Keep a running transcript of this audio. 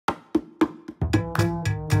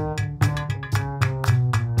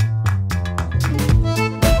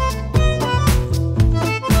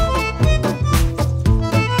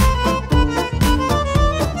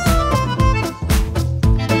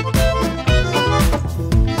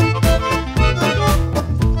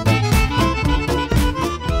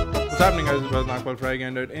was Nagpal for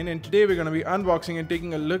iGyaan, and today we're going to be unboxing and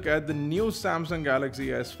taking a look at the new Samsung Galaxy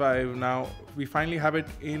S5. Now, we finally have it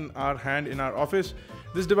in our hand in our office.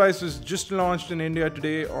 This device was just launched in India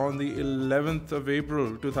today on the 11th of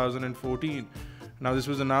April 2014. Now, this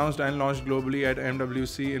was announced and launched globally at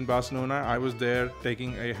MWC in Barcelona. I was there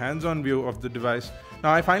taking a hands-on view of the device.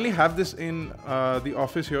 Now, I finally have this in the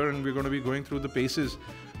office here, and we're going to be going through the paces.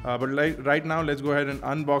 Right now, let's go ahead and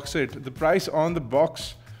unbox it. The price on the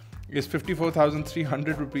box is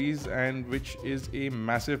 54,300 rupees, and which is a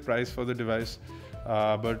massive price for the device.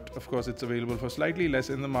 But of course, it's available for slightly less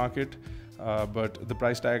in the market. But the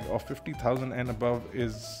price tag of 50,000 and above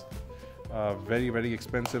is very, very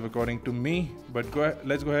expensive according to me. But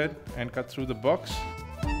let's go ahead and cut through the box.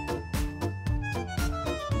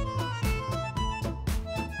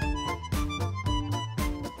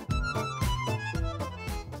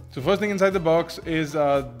 So first thing inside the box is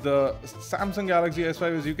the Samsung Galaxy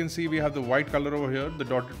S5. As you can see, we have the white color over here, the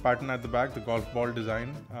dotted pattern at the back, the golf ball design,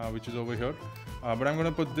 which is over here. But I'm going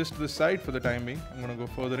to put this to the side for the time being. I'm going to go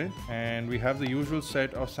further in, and we have the usual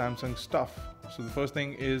set of Samsung stuff. So the first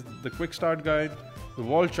thing is the quick start guide, the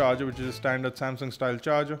wall charger, which is a standard Samsung style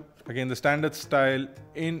charger. Again, the standard style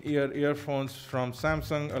in-ear earphones from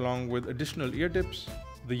Samsung, along with additional ear tips.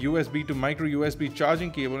 The USB to micro USB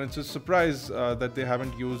charging cable. It's a surprise that they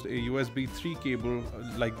haven't used a USB 3 cable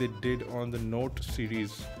like they did on the Note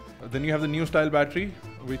series. Then you have the new style battery,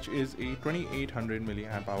 which is a 2800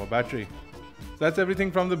 milliamp hour battery. So that's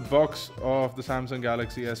everything from the box of the Samsung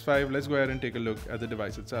Galaxy S5. Let's go ahead and take a look at the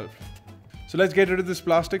device itself. So let's get rid of this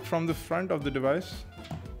plastic from the front of the device.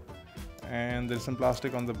 And there's some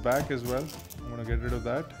plastic on the back as well. I'm going to get rid of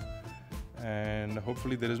that. And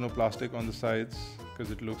hopefully there is no plastic on the sides,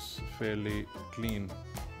 because it looks fairly clean,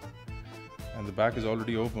 and the back is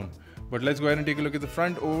already open. But let's go ahead and take a look at the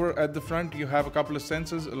front. Over at the front, you have a couple of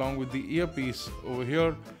sensors along with the earpiece over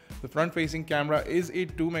here. The front facing camera is a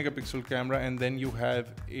 2 megapixel camera, and then you have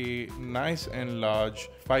a nice and large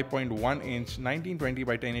 5.1 inch 1920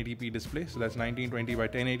 by 1080p display. So that's 1920 by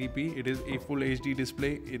 1080p. It is a full HD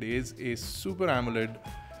display. It is a Super AMOLED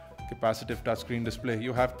capacitive touchscreen display.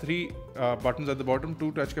 You have three buttons at the bottom,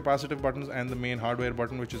 two touch capacitive buttons, and the main hardware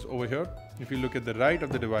button, which is over here. If you look at the right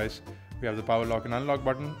of the device, we have the power lock and unlock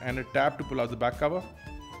button and a tab to pull out the back cover.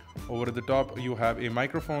 Over at the top, you have a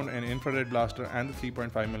microphone, an infrared blaster, and the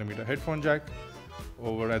 3.5mm headphone jack.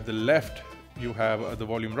 Over at the left, you have the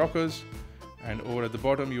volume rockers, and over at the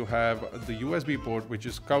bottom, you have the USB port, which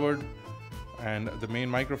is covered, and the main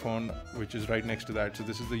microphone, which is right next to that. So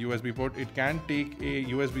this is the USB port. It can take a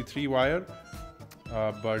USB 3 wire,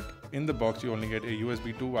 but in the box you only get a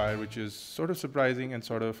USB 2 wire, which is sort of surprising and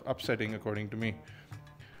sort of upsetting according to me.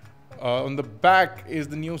 On the back is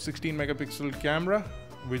the new 16 megapixel camera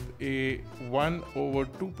with a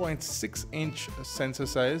 1/2.6 inch sensor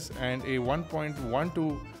size and a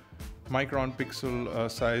 1.12 micron pixel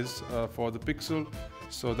size for the pixel.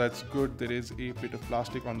 So that's good. There is a bit of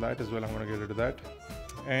plastic on that as well. I'm going to get rid of that.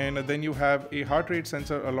 And then you have a heart rate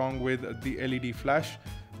sensor along with the LED flash.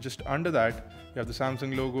 Just under that, you have the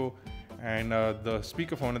Samsung logo and the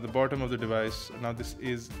speakerphone at the bottom of the device. Now this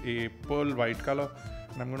is a pearl white color,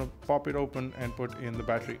 and I'm going to pop it open and put in the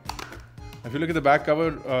battery. If you look at the back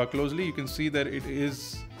cover closely, you can see that it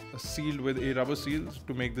is sealed with a rubber seal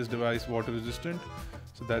to make this device water resistant.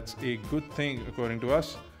 So that's a good thing according to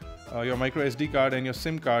us. Your micro SD card and your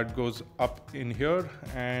SIM card goes up in here,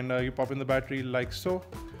 and you pop in the battery like so.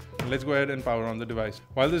 And let's go ahead and power on the device.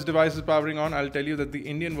 While this device is powering on, I'll tell you that the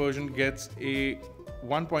Indian version gets a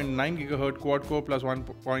 1.9 GHz quad-core plus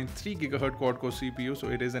 1.3 GHz quad-core CPU. So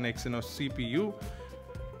it is an Exynos CPU.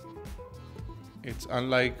 It's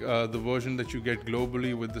unlike the version that you get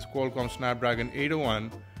globally with this Qualcomm Snapdragon 801.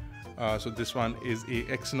 So this one is a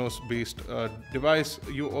Exynos-based device.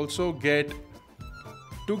 You also get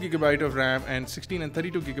 2 GB of RAM and 16 and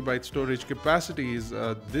 32 GB storage capacities.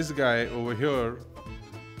 This guy over here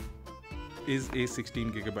is a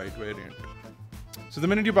 16 GB variant. So the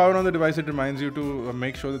minute you power on the device, it reminds you to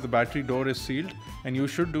make sure that the battery door is sealed, and you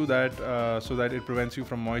should do that so that it prevents you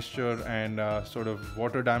from moisture and sort of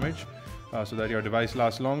water damage, so that your device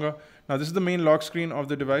lasts longer. Now this is the main lock screen of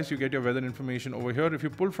the device. You get your weather information over here. If you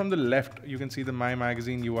pull from the left, you can see the My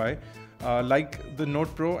Magazine UI, like the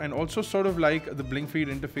Note Pro, and also sort of like the Blink Feed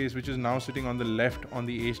interface, which is now sitting on the left on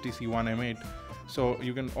the HTC One M8. So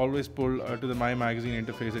you can always pull to the My Magazine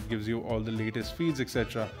interface. It gives you all the latest feeds,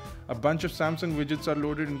 etc. A bunch of Samsung widgets are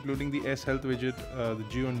loaded, including the S Health widget, the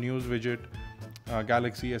Geo News widget,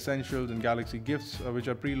 Galaxy Essentials and Galaxy Gifts, which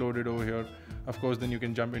are preloaded over here. Of course, then you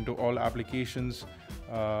can jump into all applications,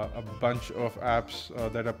 a bunch of apps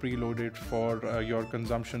that are preloaded for your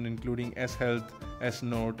consumption, including S Health, S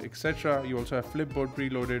Note, etc. You also have Flipboard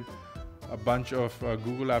preloaded. A bunch of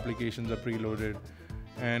Google applications are preloaded,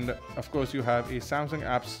 and of course you have a Samsung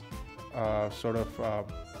apps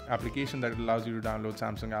application that allows you to download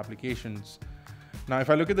Samsung applications. Now if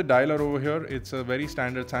I look at the dialer over here, it's a very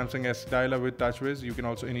standard Samsung S dialer with TouchWiz. You can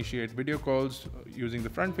also initiate video calls using the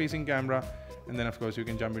front facing camera, and then of course you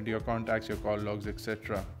can jump into your contacts, your call logs,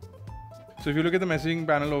 etc. So if you look at the messaging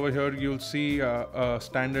panel over here, you'll see a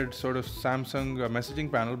standard sort of Samsung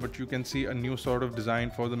messaging panel, but you can see a new sort of design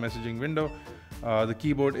for the messaging window. The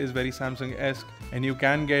keyboard is very Samsung-esque, and you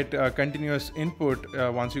can get continuous input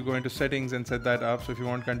once you go into settings and set that up. So if you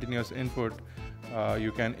want continuous input,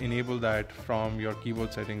 you can enable that from your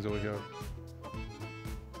keyboard settings over here.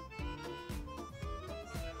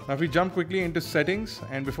 Now if we jump quickly into settings,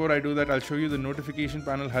 and before I do that, I'll show you the notification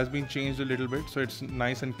panel has been changed a little bit, so it's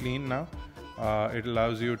nice and clean now. It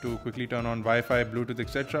allows you to quickly turn on Wi-Fi, Bluetooth,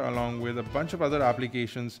 etc., along with a bunch of other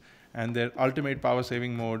applications and their ultimate power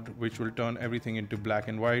saving mode, which will turn everything into black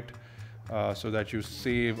and white, so that you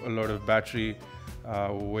save a lot of battery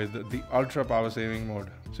with the ultra power saving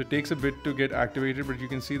mode. So it takes a bit to get activated, but you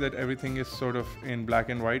can see that everything is sort of in black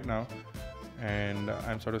and white now, and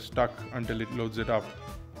I'm sort of stuck until it loads it up.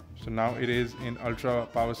 So now it is in ultra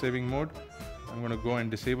power saving mode. I'm going to go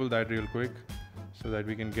and disable that real quick so that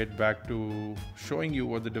we can get back to showing you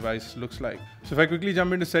what the device looks like. So if I quickly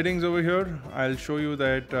jump into settings over here, I'll show you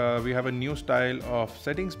that we have a new style of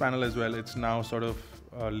settings panel as well. It's now sort of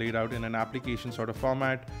laid out in an application sort of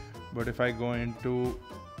format. But if I go into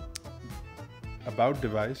about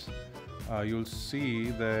device, you'll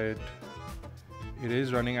see that it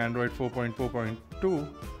is running Android 4.4.2,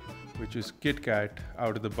 which is KitKat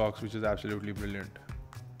out of the box, which is absolutely brilliant.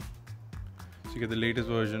 So you get the latest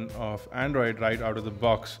version of Android right out of the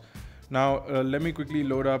box. Now let me quickly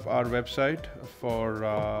load up our website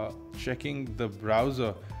for checking the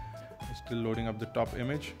browser. It's still loading up the top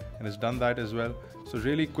image, and it's done that as well. So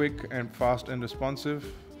really quick and fast and responsive.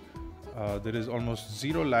 There is almost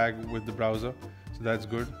zero lag with the browser, so that's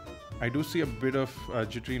good. I do see a bit of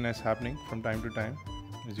jitteriness happening from time to time,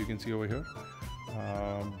 as you can see over here.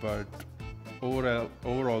 But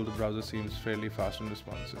overall the browser seems fairly fast and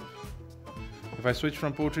responsive. If I switch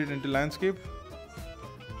from portrait into landscape,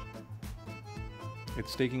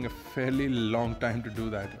 it's taking a fairly long time to do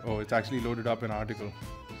that. Oh, it's actually loaded up an article.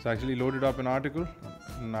 It's actually loaded up an article.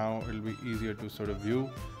 Now it'll be easier to sort of view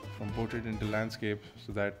from portrait into landscape,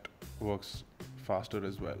 so that works faster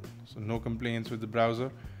as well. So no complaints with the browser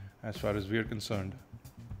as far as we're concerned.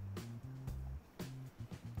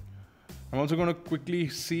 I'm also going to quickly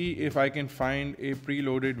see if I can find a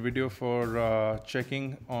preloaded video for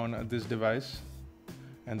checking on this device.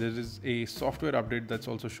 And there is a software update that's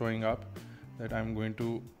also showing up that I'm going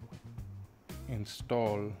to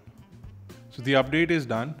install. So the update is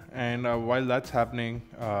done, and while that's happening,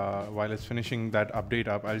 while it's finishing that update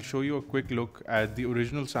up, I'll show you a quick look at the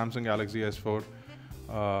original Samsung Galaxy S4.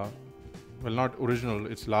 Well, not original,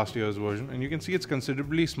 it's last year's version, and you can see it's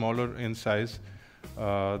considerably smaller in size.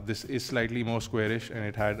 This is slightly more squarish, and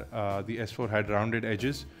it had the S4 had rounded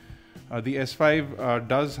edges. The S5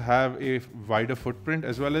 does have a wider footprint,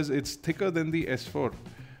 as well as it's thicker than the S4.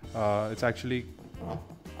 It's actually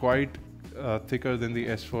quite thicker than the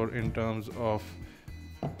S4 in terms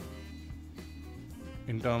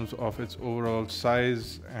of its overall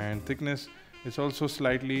size and thickness. It's also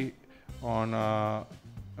slightly on, or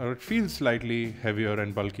it feels slightly heavier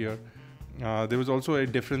and bulkier. There was also a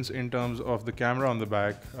difference in terms of the camera on the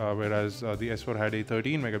back, whereas the S4 had a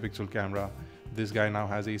 13 megapixel camera. This guy now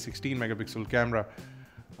has a 16 megapixel camera.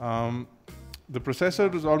 The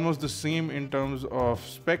processor is almost the same in terms of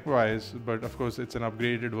spec wise, but of course it's an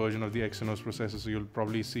upgraded version of the Exynos processor, so you'll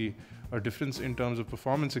probably see a difference in terms of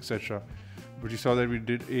performance, etc. But you saw that we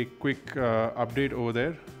did a quick update over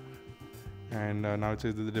there, and now it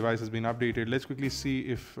says that the device has been updated. Let's quickly see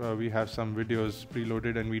if we have some videos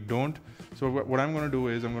preloaded, and we don't. So what I'm going to do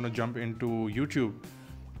is I'm going to jump into YouTube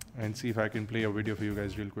and see if I can play a video for you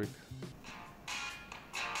guys real quick.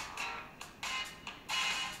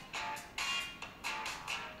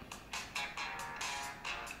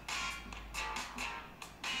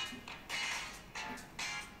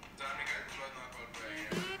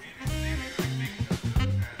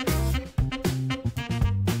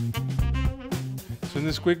 So in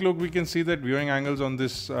this quick look, we can see that viewing angles on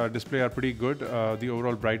this display are pretty good. The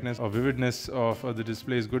overall brightness or vividness of the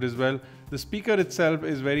display is good as well. The speaker itself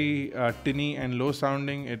is very tinny and low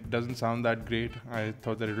sounding. It doesn't sound that great. I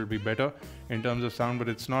thought that it would be better in terms of sound, but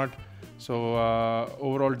it's not. So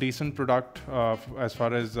overall decent product as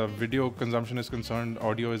far as video consumption is concerned.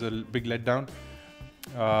 Audio is a big letdown.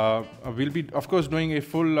 We'll be, of course, doing a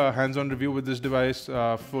full hands-on review with this device,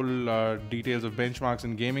 full details of benchmarks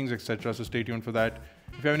and gamings, etc. So stay tuned for that.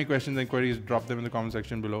 If you have any questions and queries, drop them in the comment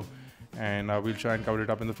section below, and we'll try and cover it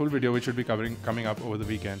up in the full video, which should be coming up over the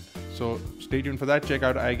weekend. So stay tuned for that. Check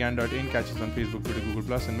out iGyaan.in, catch us on Facebook, Twitter,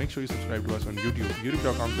 Google+, and make sure you subscribe to us on YouTube,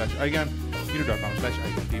 youtube.com/iGyaan,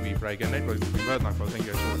 youtube.com/iGyaanTV. For iGyaan Network, this has been Bharat Nagpal. Thank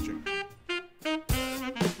you guys for watching.